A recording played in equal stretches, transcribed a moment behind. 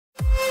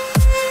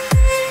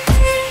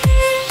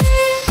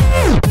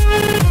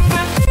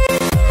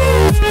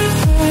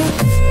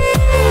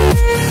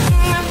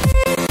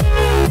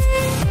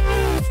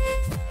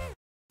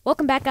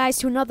back, guys,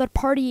 to another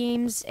Party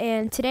Games,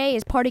 and today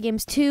is Party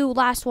Games 2,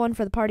 last one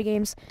for the Party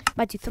Games. I'm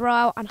about to throw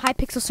out on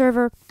Hypixel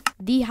server,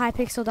 the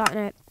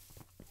Hypixel.net.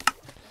 I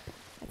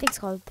think it's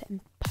called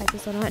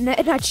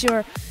Hypixel.net, not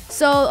sure.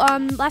 So,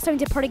 last time we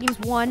did Party Games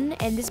 1,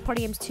 and this is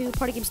Party Games 2.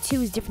 Party Games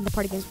 2 is different than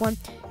Party Games 1.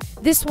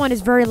 This one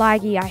is very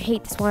laggy. I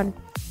hate this one.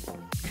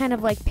 Kind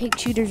of like pig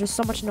shooters, there's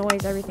so much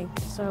noise, everything.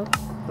 So,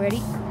 ready?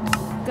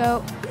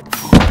 Go.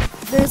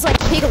 There's like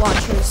pig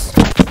launchers.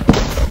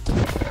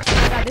 Oh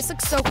my god, this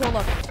looks so cool.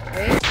 Look.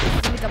 Wait.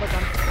 Let me double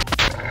jump.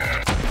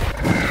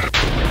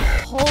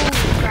 Holy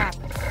crap.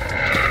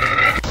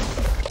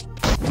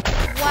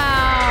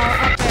 Wow.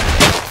 Epic.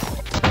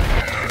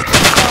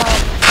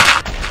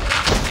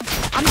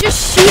 I'm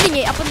just shooting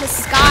it up in the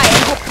sky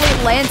and hopefully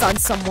it lands on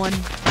someone.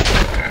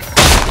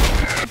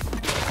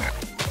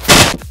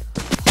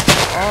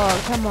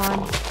 Oh, come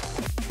on.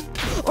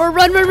 Or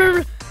run, run, run,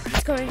 run.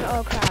 It's going.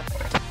 Oh, crap.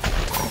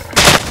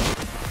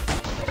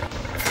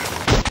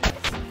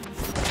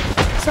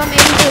 So I'm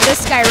aiming for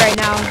this guy right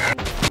now.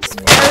 It's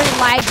a very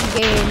laggy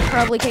game.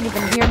 Probably can't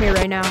even hear me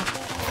right now.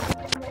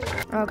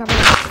 Oh, come on.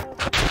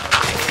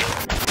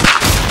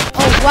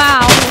 Oh, wow.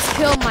 I almost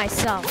killed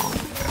myself.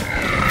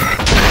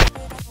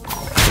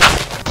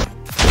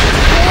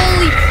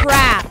 Holy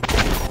crap.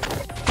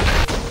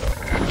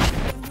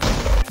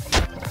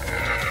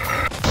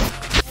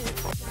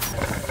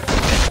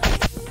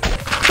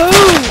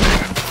 Boom.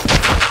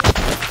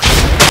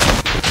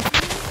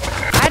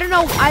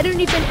 I don't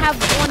even have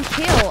one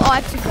kill. Oh, I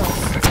have 2 kills.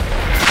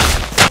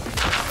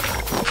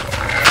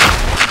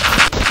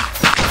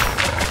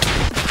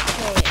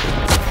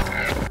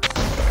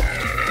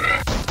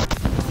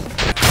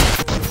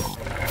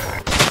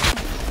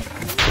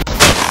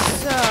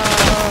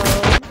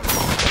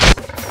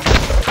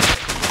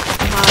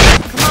 Okay,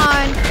 come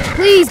on.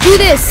 Please do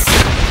this.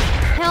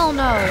 Hell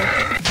no.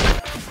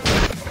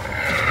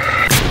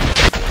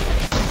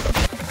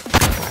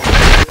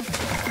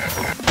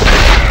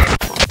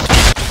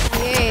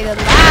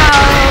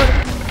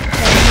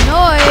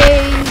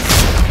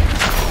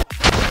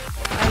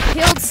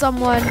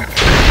 Someone.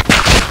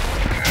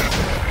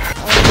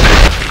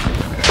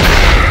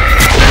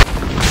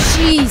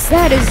 Jeez,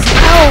 that is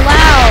hell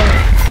loud.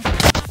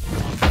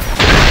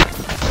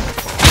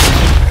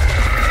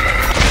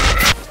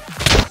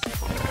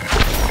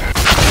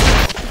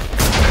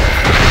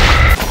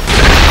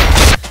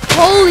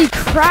 Holy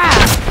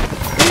crap.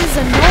 This is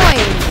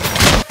annoying.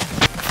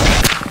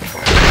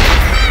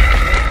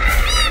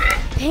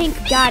 Thank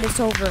God it's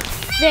over.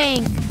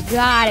 Thank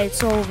God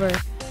it's over.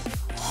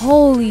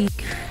 Holy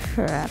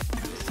crap.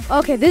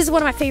 Okay, this is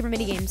one of my favorite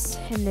minigames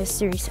in this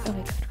series. Okay,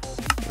 good.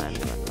 Come on. Go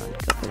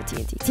for the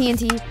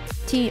TNT.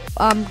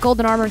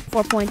 Golden armor,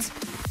 4 points.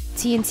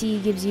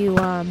 TNT gives you,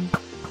 some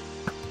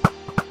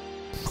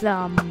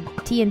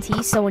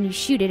TNT, so when you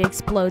shoot it, it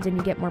explodes and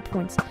you get more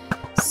points.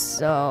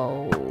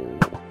 So...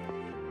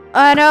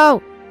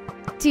 no!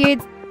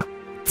 TNT...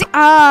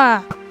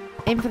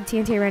 Aim for the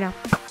TNT right now.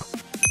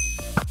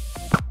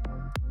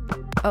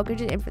 Okay,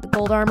 just aim for the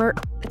gold armor.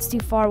 It's too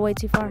far, way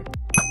too far.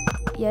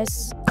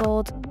 Yes,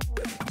 gold.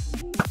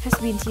 Has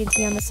to be in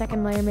TNT on the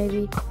second layer,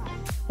 maybe.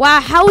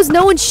 Wow, how is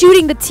no one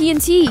shooting the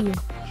TNT?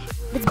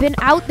 It's been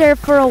out there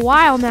for a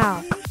while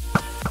now.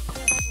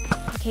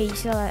 Okay, you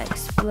saw that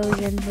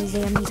explosion. The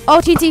zombies. Oh,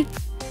 TNT!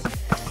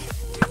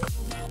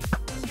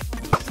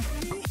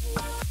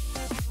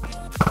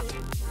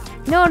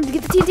 No,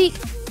 get the TNT!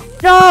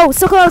 No,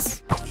 so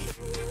close!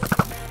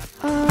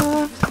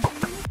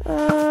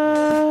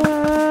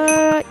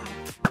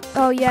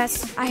 Oh,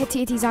 yes. I hit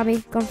TNT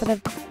zombie. Going for the...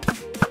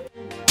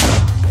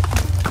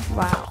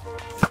 Wow.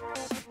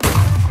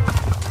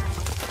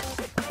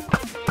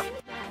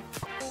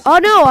 Oh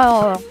no!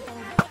 Oh.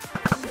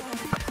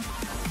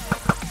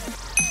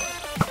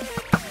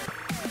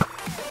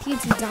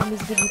 TNT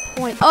zombies give you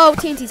points. Oh,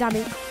 TNT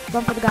zombie.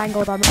 Run for the guy in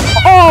gold armor.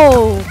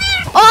 Oh!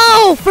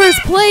 Oh!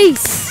 First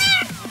place!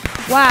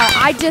 Wow,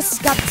 I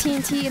just got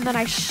TNT and then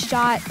I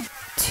shot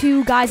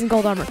 2 guys in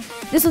gold armor.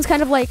 This one's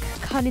kind of like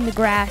cutting the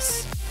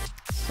grass.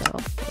 So,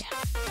 yeah.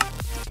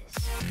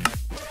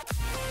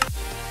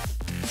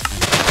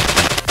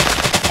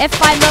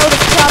 F5 mode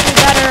is probably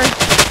better.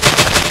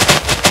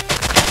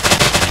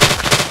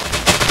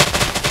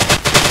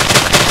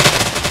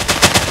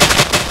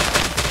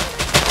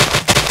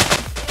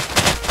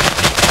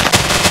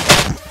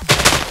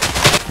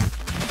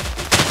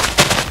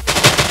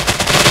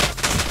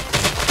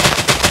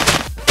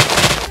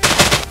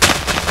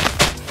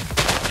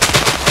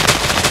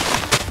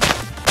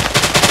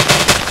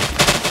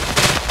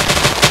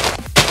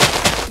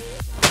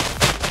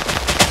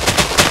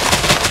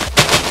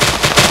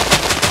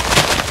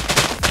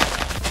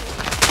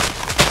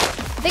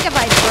 I think if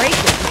I break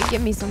it, it might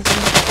give me something.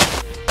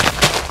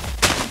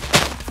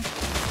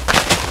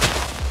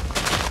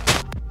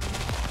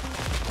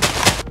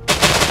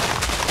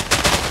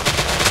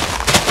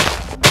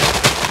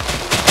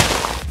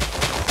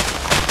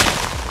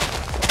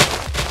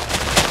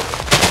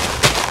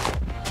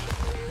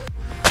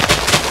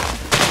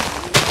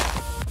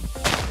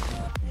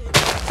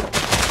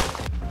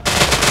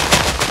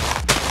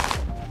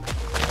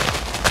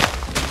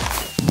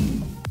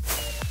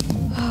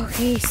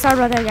 Okay, sorry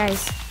about that,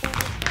 guys.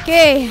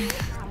 Okay,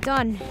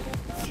 done.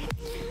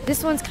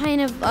 This one's kind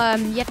of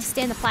you have to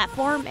stay on the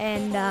platform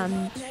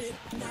and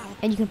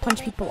you can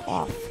punch people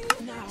off.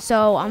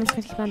 So I'm just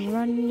gonna keep on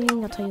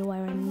running. I'll tell you why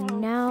right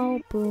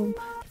now. Boom.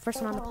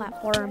 First one on the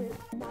platform.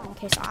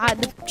 Okay, so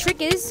the trick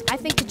is, I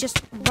think, to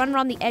just run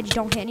around the edge.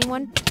 Don't hit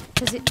anyone,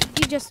 because if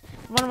you just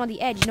run around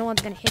the edge, no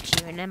one's gonna hit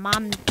you. And then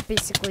I'm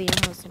basically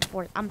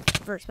I'm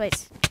first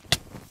place,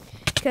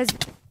 because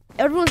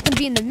everyone's gonna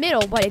be in the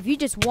middle. But if you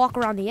just walk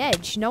around the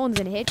edge, no one's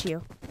gonna hit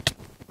you.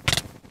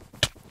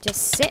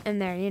 Just sitting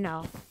there, you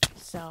know.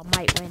 So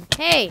might win.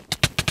 Hey,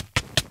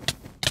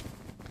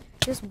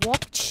 just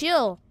walk,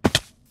 chill.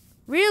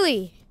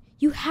 Really?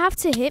 You have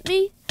to hit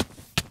me?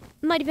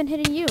 I'm not even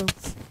hitting you.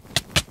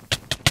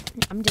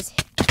 I'm just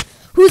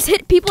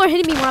people are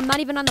hitting me when I'm not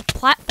even on the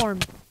platform.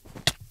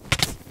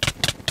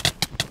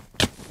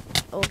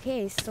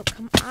 Okay, so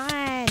come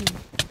on.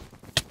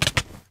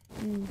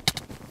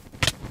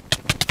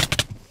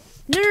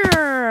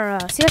 No.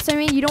 See what I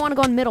mean? You don't want to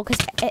go in the middle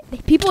because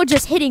people are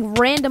just hitting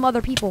random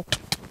other people.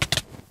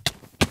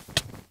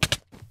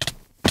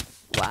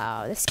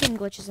 Wow, the skin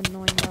glitch is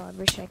annoying though. I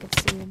wish I could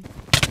see him.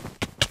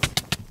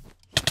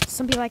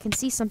 Some people I can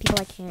see, some people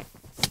I can't.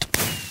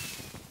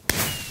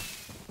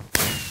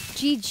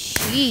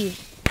 GG.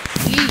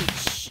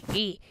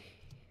 GG.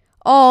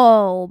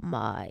 Oh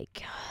my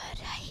god,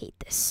 I hate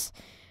this.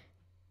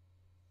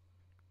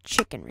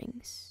 Chicken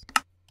rings.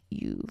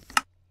 You've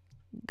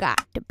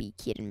got to be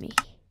kidding me.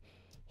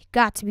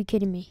 Got to be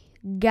kidding me.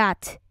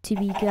 Got to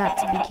be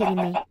kidding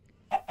me.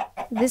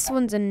 This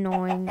one's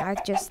annoying. I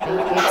just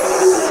think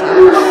it's...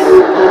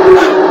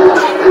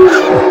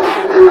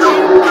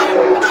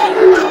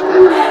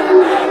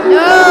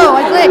 No,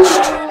 I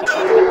glitched.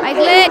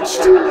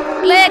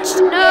 Glitched.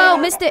 No,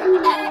 missed it.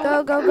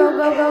 Go.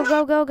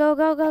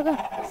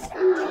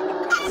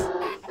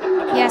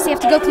 Yeah, so you have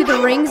to go through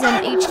the rings,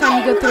 and each time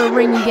you go through a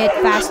ring, you get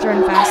faster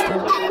and faster.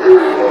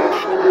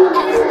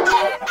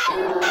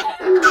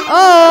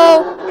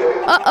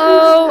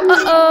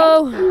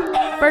 Uh-oh.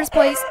 First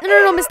place.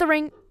 No, missed the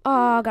ring.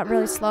 Oh, I got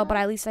really slow, but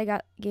at least I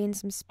gained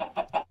some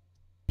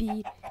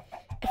speed.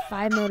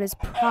 F5 mode is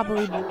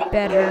probably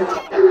better.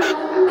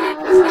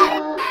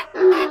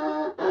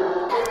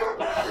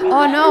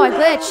 Oh no, I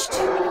glitched.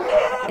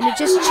 And it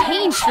just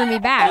changed for me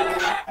back.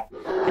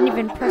 I didn't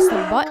even press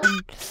the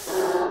button.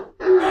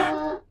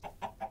 Oh,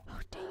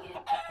 dang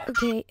it.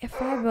 Okay,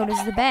 F5 mode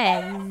is the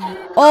best.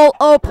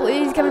 Oh,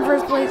 please come in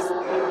first place.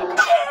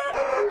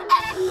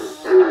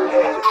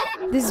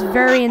 This is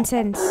very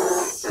intense.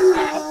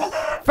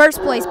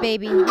 First place,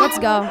 baby. Let's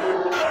go.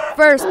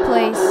 First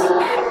place.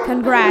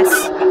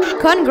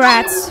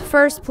 Congrats.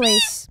 First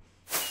place.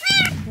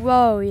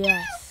 Whoa,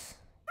 yes.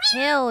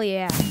 Hell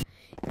yeah.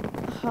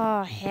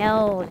 Oh,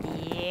 hell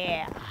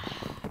yeah.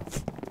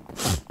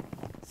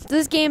 So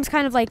this game's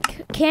kind of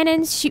like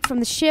cannons. Shoot from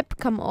the ship.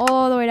 Come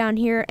all the way down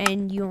here.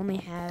 And you only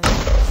have...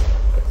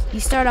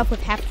 You start off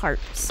with half heart,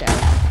 so...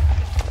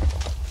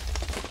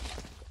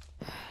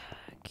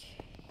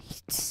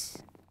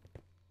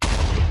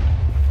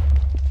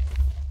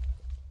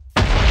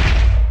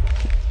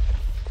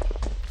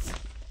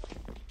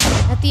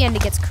 At the end,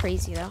 it gets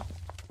crazy, though.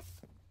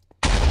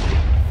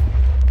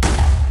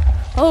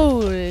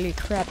 Holy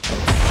crap.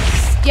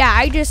 Yeah,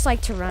 I just like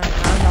to run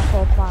around the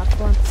whole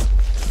platform.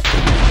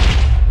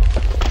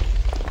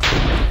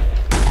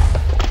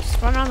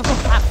 Just run around the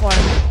whole platform.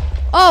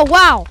 Oh,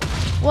 wow.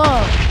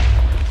 Whoa.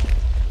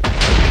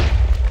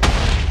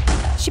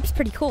 Ship's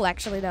pretty cool,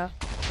 actually, though.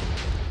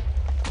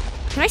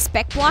 Can I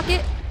spec block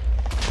it?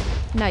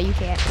 No, you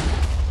can't.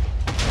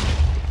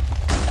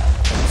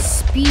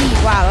 Speed.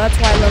 Wow, that's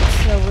why it looks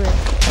so weird.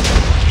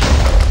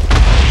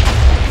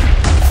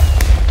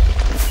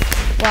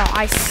 Well,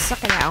 I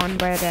suck at that one,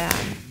 but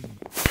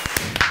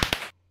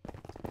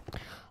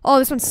oh,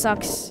 this one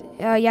sucks.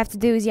 You have to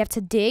do is you have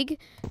to dig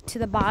to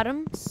the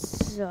bottom.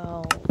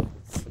 So,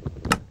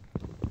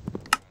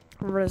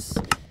 I don't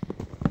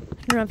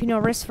know if you know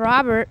Risk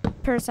Robert,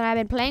 person I've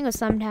been playing with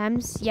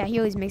sometimes. Yeah, he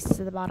always makes it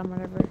to the bottom,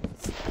 whatever.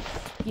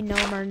 If you know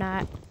him or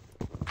not.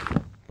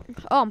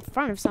 Oh, I'm in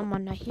front of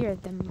someone. I hear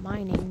them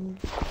mining.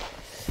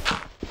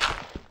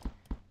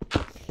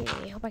 Okay,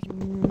 I hope I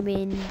can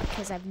win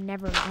because I've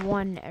never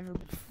won ever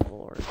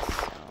before.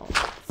 So,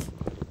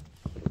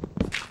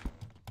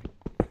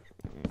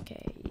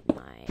 okay,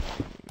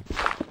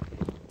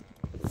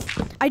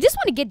 I just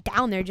want to get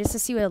down there just to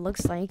see what it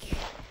looks like.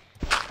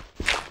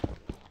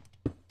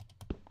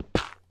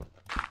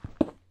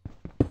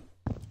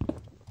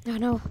 Oh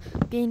no,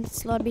 being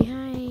slowed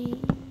behind.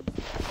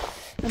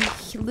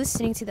 I'm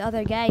listening to the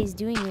other guys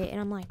doing it,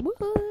 and I'm like,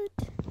 what?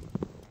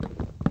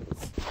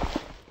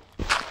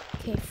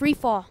 Okay, free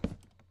fall.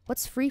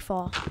 What's free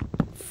fall?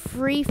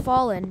 Free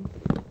falling.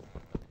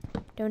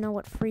 Don't know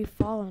what free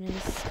falling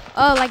is.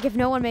 Oh, like if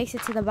no one makes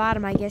it to the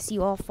bottom, I guess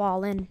you all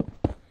fall in.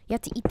 You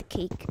have to eat the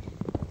cake.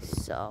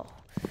 So,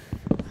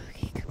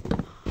 okay, come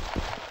on.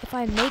 If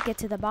I make it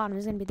to the bottom,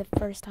 it's gonna be the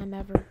first time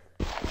ever.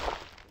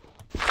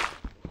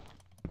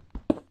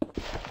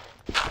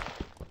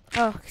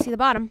 Oh, see the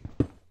bottom.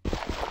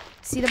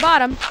 See the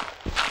bottom.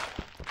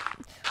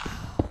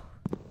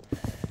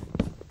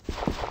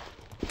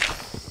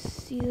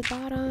 See the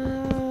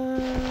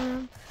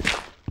bottom.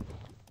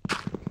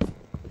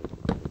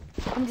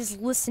 I'm just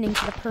listening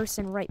to the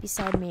person right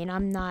beside me, and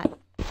I'm not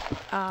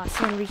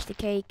trying to reach the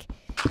cake.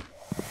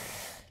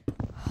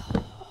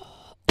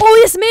 Oh,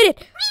 yes, made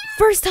it!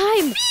 First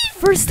time!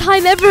 First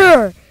time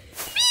ever!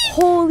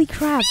 Holy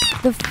crap.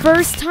 The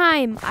first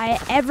time I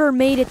ever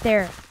made it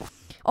there.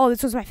 Oh,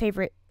 this was my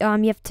favorite. You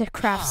have to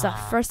craft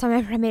stuff. First time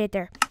ever I made it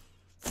there.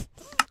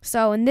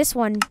 So, in this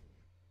one,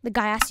 the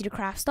guy asked you to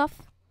craft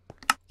stuff.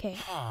 Okay.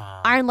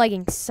 Iron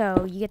leggings.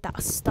 So, you get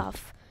that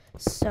stuff.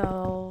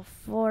 So,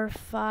 4,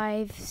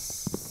 5,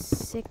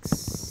 6,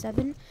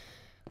 7.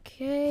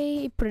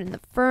 Okay. Put it in the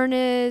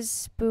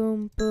furnace.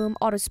 Boom, boom.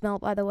 Auto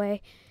smelt, by the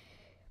way.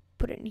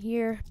 Put it in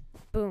here.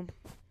 Boom.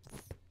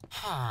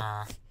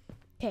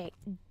 Okay.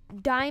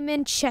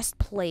 Diamond chest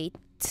plate.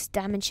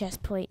 Diamond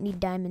chest plate. Need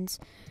diamonds.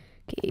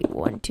 Okay.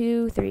 1,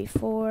 2, 3,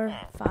 4,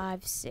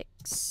 5, 6.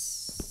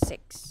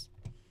 6.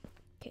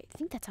 Okay. I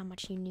think that's how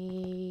much you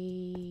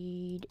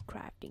need.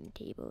 Crafting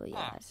table.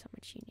 Yeah, that's how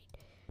much you need.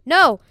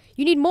 No!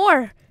 You need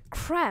more!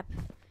 Crap.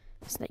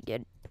 That's not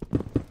good.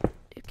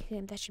 Okay,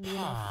 that should be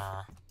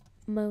enough.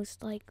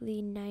 Most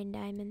likely 9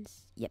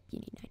 diamonds. Yep, you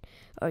need 9.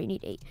 Oh, you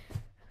need 8.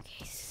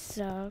 Okay,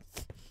 so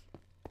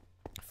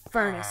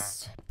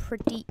furnace.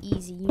 Pretty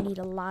easy. You need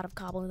a lot of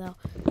cobble though.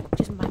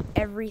 Just mine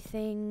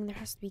everything. There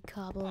has to be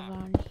cobble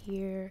around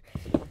here.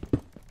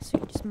 So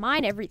you just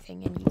mine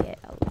everything and you get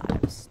a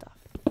lot of stuff.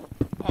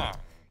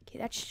 Okay,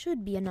 that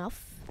should be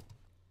enough.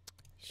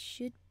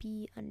 Should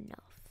be enough.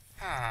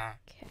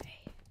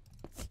 Okay.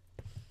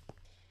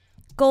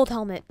 Gold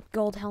helmet.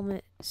 Gold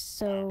helmet.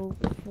 So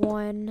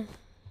 1,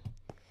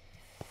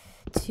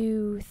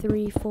 2,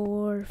 3,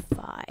 4,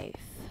 5.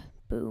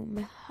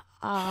 Boom.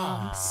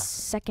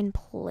 Second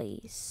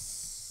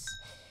place.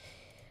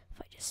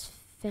 If I just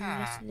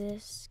finish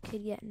this,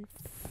 could get in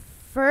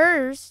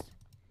first.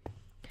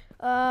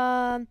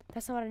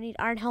 That's not what I need.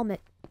 Iron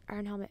helmet.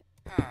 Iron helmet.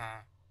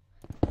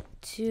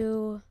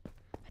 2.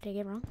 Did I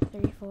get it wrong?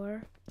 3,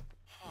 4,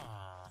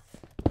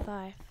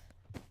 5.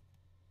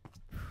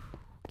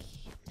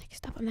 Okay,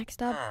 I'm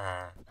next up.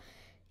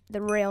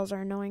 The rails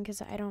are annoying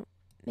because I don't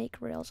make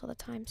rails all the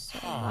time, so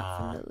I'm not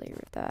familiar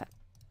with that.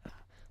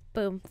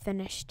 Boom,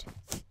 finished.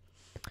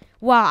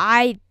 Wow,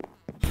 I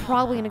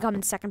probably gonna come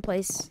in second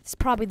place. It's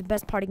probably the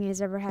best party game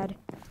he's ever had.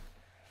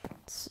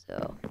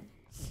 So,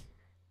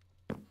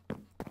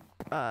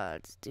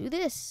 let's do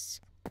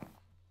this.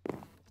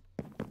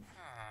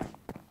 I'm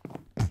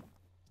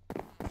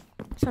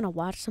just gonna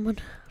watch someone.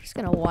 I'm just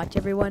gonna watch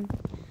everyone.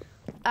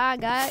 I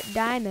got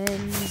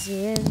diamonds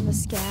in the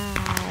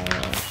sky.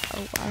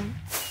 Oh wow.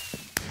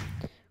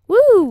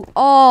 Woo!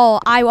 Oh,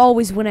 I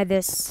always win at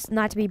this.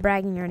 Not to be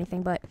bragging or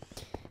anything, but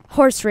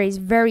horse race,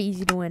 very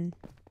easy to win.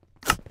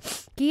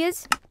 Key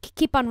is,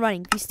 keep on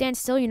running. If you stand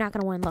still, you're not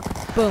going to win. Look,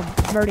 boom,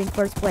 I'm already in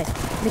first place.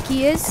 And the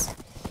key is,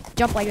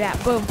 jump like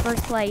that. Boom,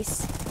 first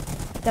place.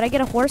 Did I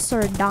get a horse or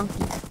a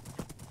donkey?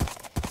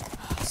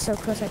 So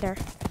close right there.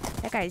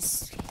 That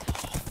guy's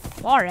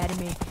far ahead of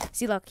me.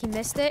 See, look, he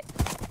missed it.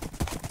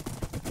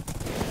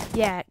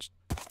 Yeah, it's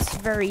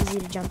very easy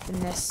to jump in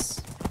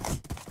this.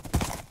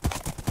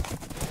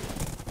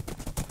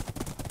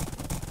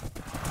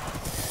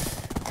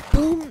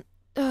 Boom.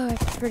 Oh,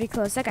 pretty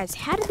close. That guy's.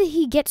 How did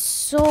he get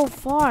so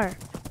far?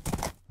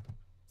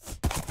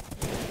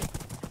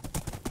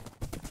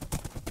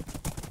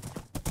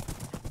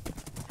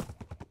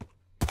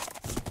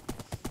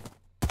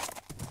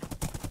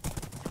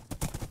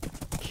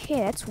 Okay,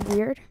 that's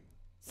weird.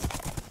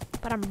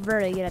 But I'm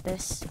really good at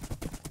this.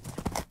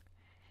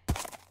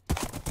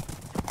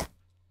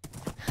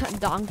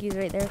 Donkey's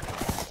right there.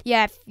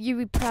 Yeah, you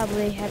would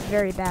probably have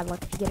very bad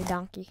luck if you get a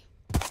donkey.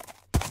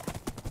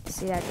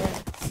 See that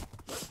there?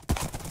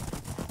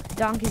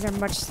 Donkeys are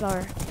much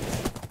slower.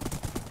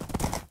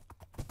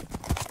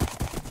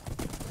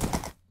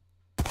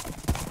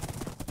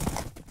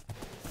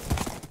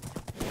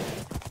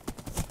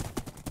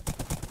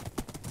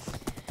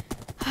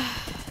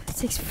 It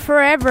takes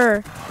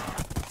forever.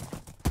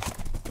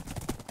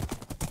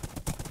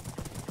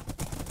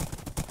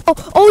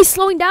 Oh, he's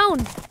slowing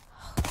down.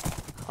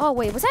 Oh,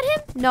 wait, was that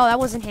him? No, that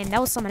wasn't him. That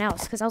was someone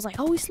else. Because I was like,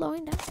 oh, he's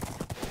slowing down.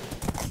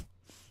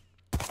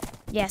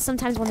 Yeah,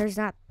 sometimes when there's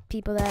not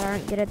people that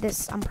aren't good at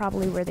this, I'm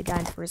probably where the guy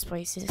in first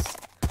place is.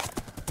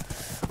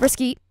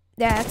 Risky.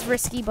 Yeah, it's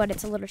risky, but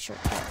it's a little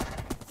shortcut.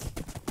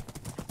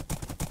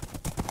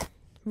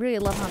 Really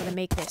love how to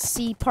make this.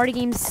 See, party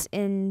games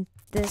in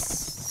this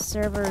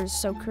server is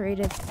so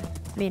creative.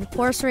 I mean,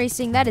 horse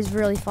racing, that is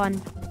really fun.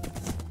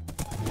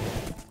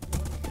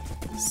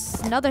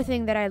 It's another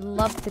thing that I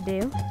love to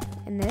do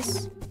in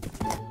this.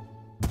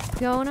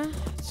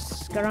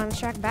 Let's go around the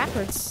track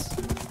backwards.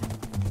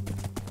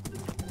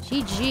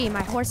 GG,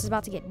 my horse is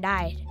about to get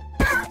died.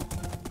 Oh,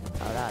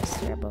 that was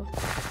terrible.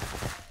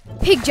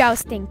 Pig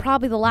jousting,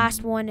 probably the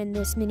last one in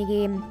this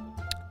minigame.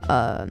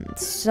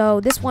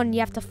 So this one you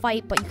have to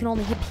fight, but you can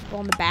only hit people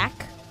on the back.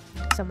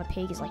 So my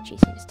pig is like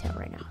chasing his tail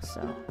right now,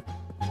 so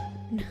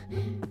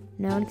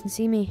No one can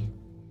see me.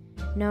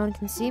 No one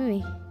can see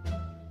me.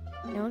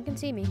 No one can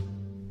see me.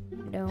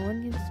 No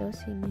one can still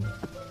see me.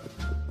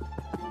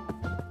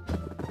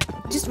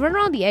 Just run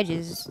around the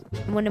edges.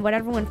 When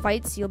everyone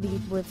fights, you'll be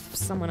with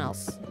someone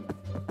else.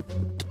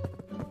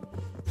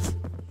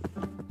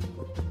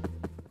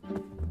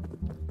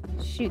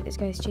 Shoot, this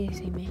guy's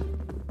chasing me.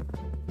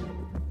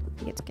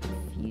 He gets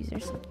confused or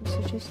something.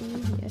 So chasing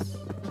me? Yes.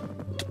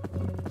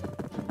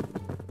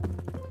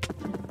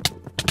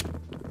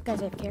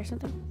 Guys, AFK or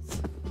something?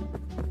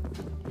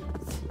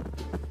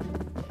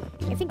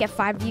 I think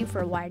F5 view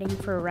for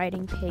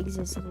riding pigs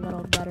is a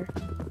little better.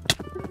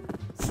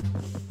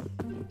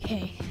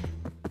 Okay.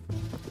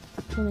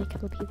 Only a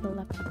couple of people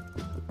left.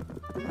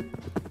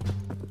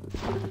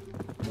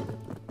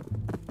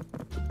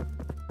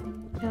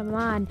 Come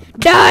on.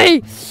 Die!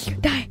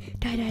 Die!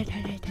 Die, die, die,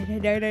 die, die,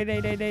 die,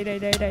 die, die, die, die,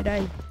 die, die,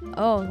 die.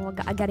 Oh, well,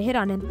 I got a hit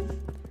on him.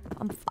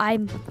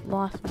 I'm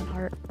lost my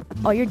heart.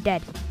 Oh, you're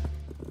dead.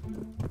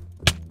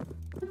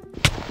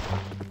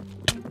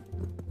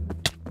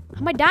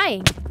 How am I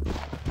dying?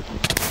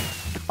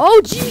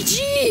 Oh,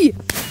 GG!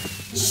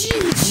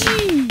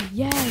 GG!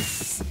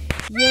 Yes!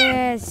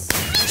 Yes!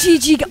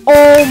 GG!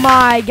 Oh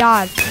my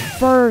god!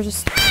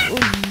 First!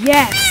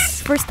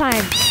 Yes! First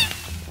time.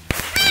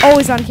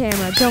 Always on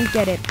camera. Don't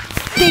get it.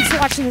 Thanks for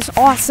watching this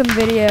awesome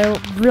video.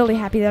 Really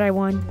happy that I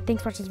won.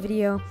 Thanks for watching this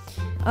video.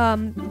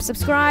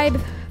 Subscribe.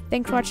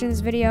 Thanks for watching this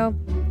video.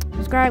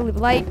 Subscribe, leave a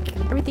like.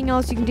 Everything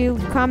else you can do.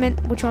 Comment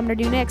which one I'm going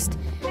to do next.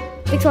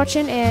 Thanks for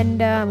watching, and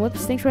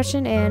thanks for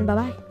watching, and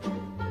bye-bye.